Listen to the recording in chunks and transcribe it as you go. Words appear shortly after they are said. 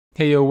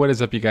Hey yo, what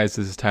is up you guys?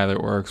 This is Tyler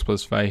or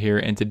Xplicify here,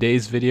 and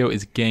today's video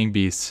is Gang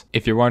Beasts.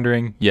 If you're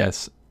wondering,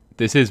 yes,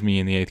 this is me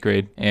in the 8th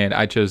grade, and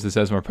I chose this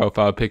as my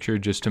profile picture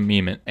just to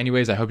meme it.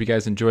 Anyways, I hope you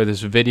guys enjoy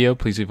this video.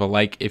 Please leave a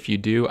like if you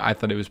do. I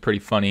thought it was pretty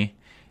funny,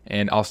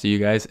 and I'll see you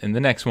guys in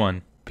the next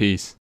one.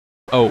 Peace.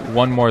 Oh,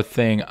 one more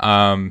thing.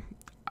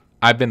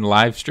 I've been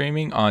live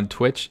streaming on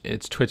Twitch.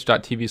 It's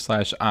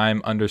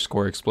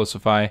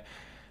twitch.tv/I'm_Xplicify.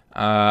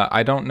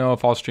 I don't know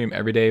if I'll stream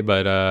every day,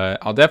 but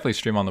I'll definitely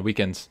stream on the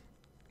weekends.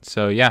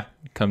 So yeah,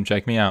 come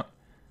check me out.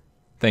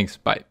 Thanks,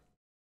 bye.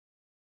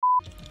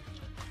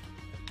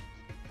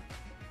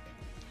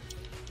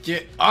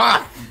 Get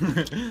off!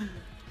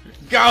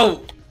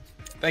 Go!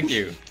 Thank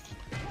you.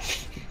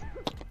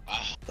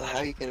 How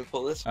are you gonna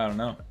pull this? I don't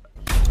know.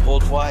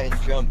 Hold Y and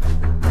jump. You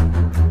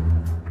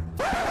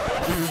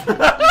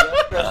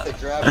gotta press the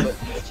grab button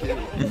too.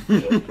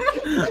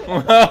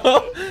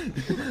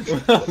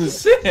 well,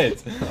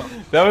 shit.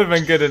 That would've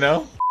been good to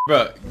know.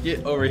 Bro,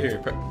 get over here.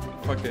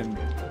 Fucking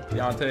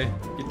Deontay,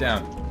 get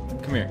down.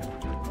 Come here.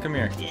 Come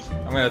here.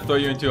 I'm gonna throw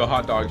you into a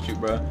hot dog shoot,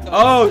 bro.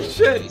 Oh,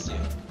 shit!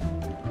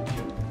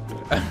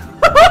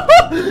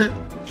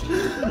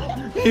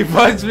 He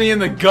punched me in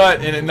the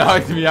gut and it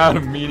knocked me out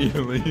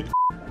immediately.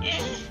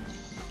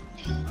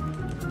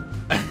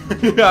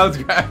 I was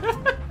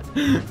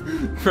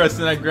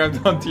Preston, I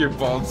grabbed onto your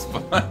bald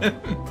spot.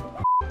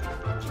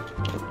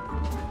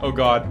 Oh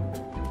god.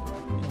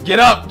 Get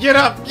up! Get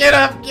up! Get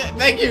up!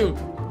 Thank you!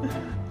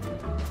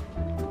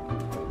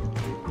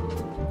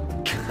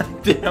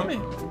 God damn it.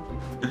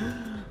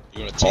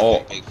 You're gonna take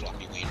that big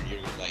floppy wiener,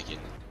 you're gonna like it.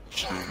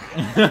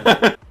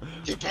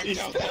 Get back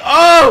down there.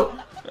 Oh!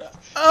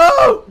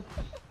 Oh!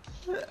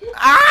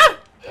 Ah!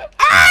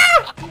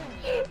 Ah!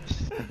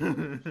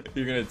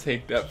 You're gonna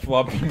take that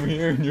floppy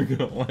wiener and you're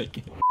gonna like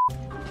it.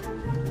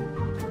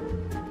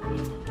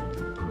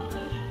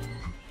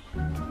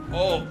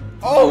 Oh!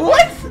 Oh,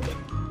 what?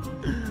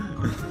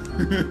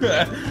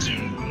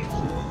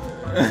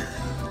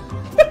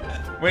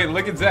 Wait,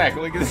 look at Zach.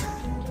 Look at Zach.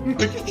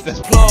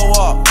 Blow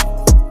up.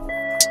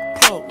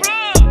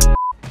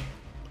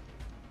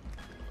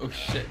 Oh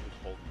shit.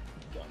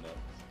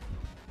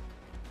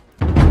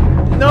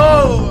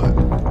 No!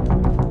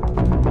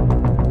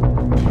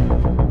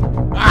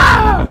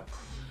 Ah!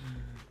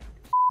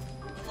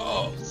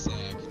 Oh,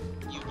 Zach,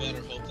 you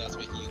better hope that's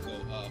making you go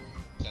up.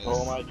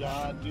 Oh my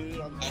god,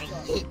 dude. I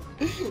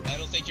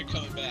don't think you're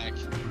coming back.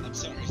 I'm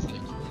sorry, Zach.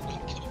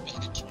 You're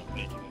not coming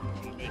back.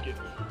 I'm make it.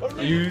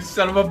 You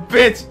son of a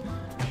bitch!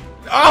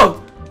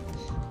 Oh!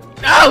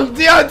 No,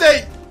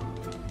 Deontay!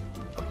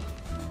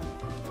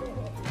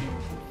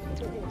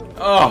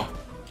 Oh!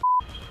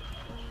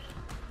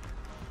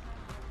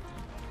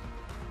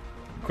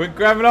 Quit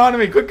grabbing onto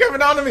me! Quit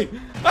grabbing onto me!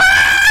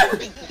 Ah!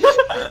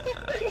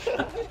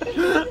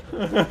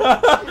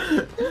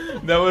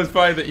 That was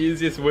probably the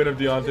easiest win of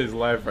Deontay's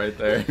life right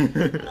there.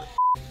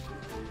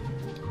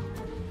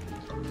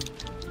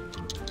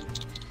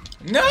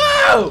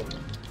 No!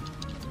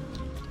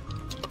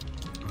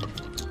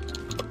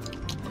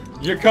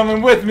 You're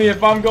coming with me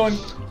if I'm going.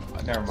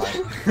 Oh, never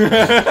mind.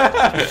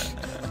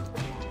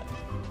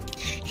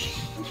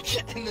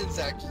 And then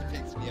Zach just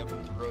picks me up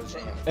and throws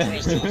him.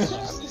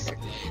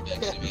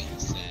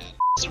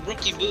 It's a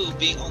rookie move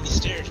being on the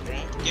stairs, bro.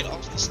 Get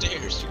off the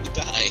stairs, you could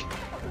die.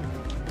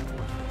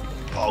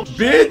 Oh,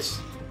 bitch!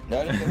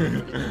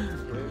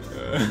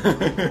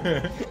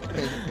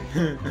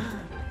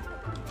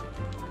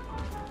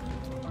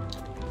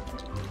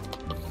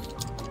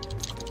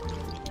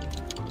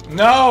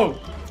 No!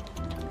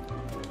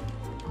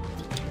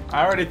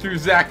 I already threw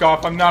Zach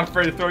off. I'm not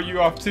afraid to throw you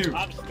off too.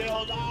 I'm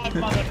still alive,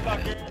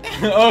 motherfucker.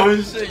 Oh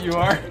shit, you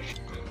are?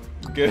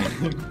 Good.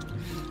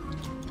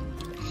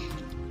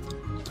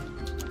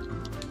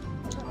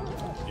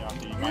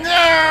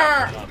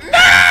 No!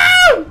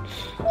 No!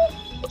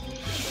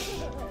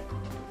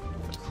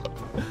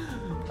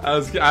 I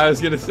was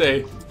gonna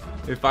say,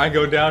 if I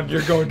go down,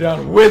 you're going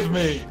down with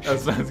me.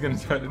 That's what I was gonna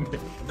try to do.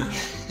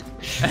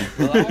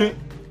 Well, I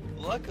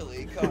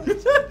luckily caught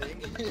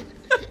something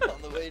on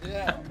the way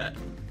down.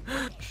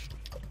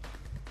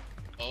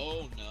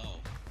 Oh no.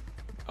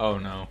 Oh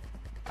no.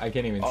 I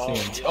can't even see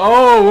him.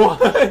 Oh,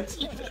 what?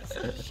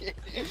 Shit.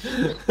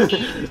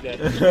 Get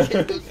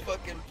those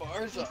fucking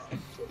bars off.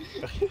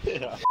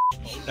 Yeah.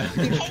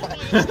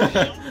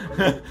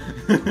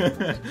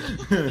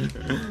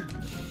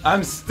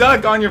 I'm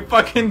stuck on your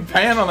fucking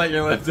panel that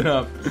you're lifting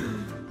up.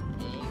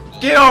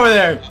 Get over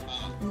there!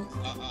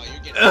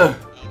 You're Ugh.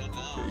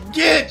 getting...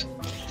 Get!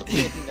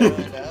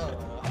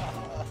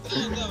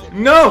 No.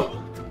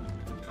 No!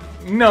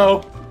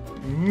 No!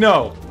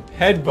 No!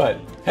 Headbutt!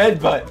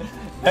 Headbutt!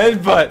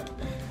 Headbutt!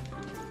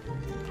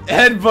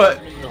 Headbutt!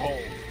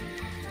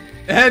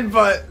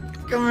 Headbutt!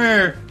 Come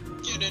here!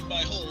 Get in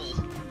my hole.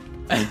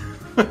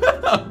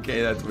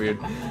 Okay, that's weird.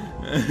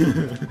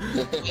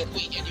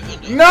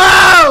 Wait,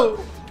 No!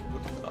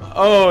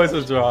 Oh, it's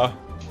a draw.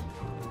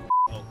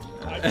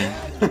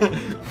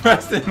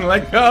 Preston,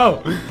 let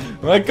go!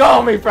 Let go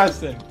of me,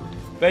 Preston!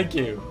 Thank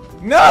you.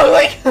 No,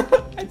 like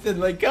I said,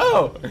 let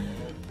go!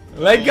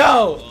 Let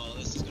go! Oh,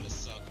 this is gonna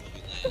suck when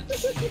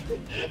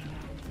we land.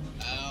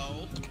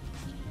 Ow.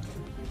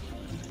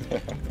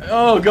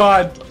 Oh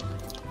god.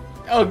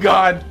 Oh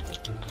god.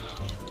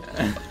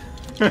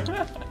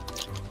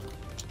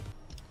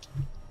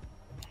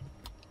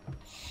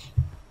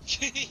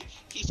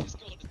 He's just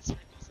going in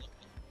circles.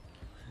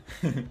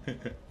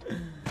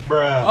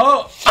 Bruh.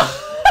 Oh!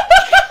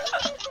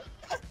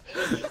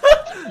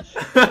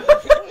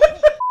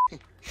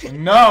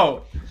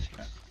 No!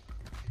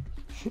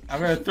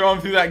 I'm gonna throw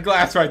him through that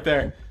glass right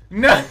there.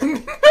 No!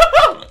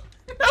 No!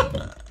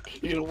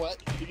 You know what?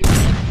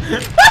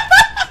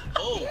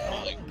 Oh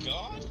my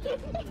god!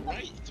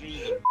 Right through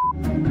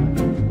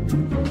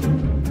the...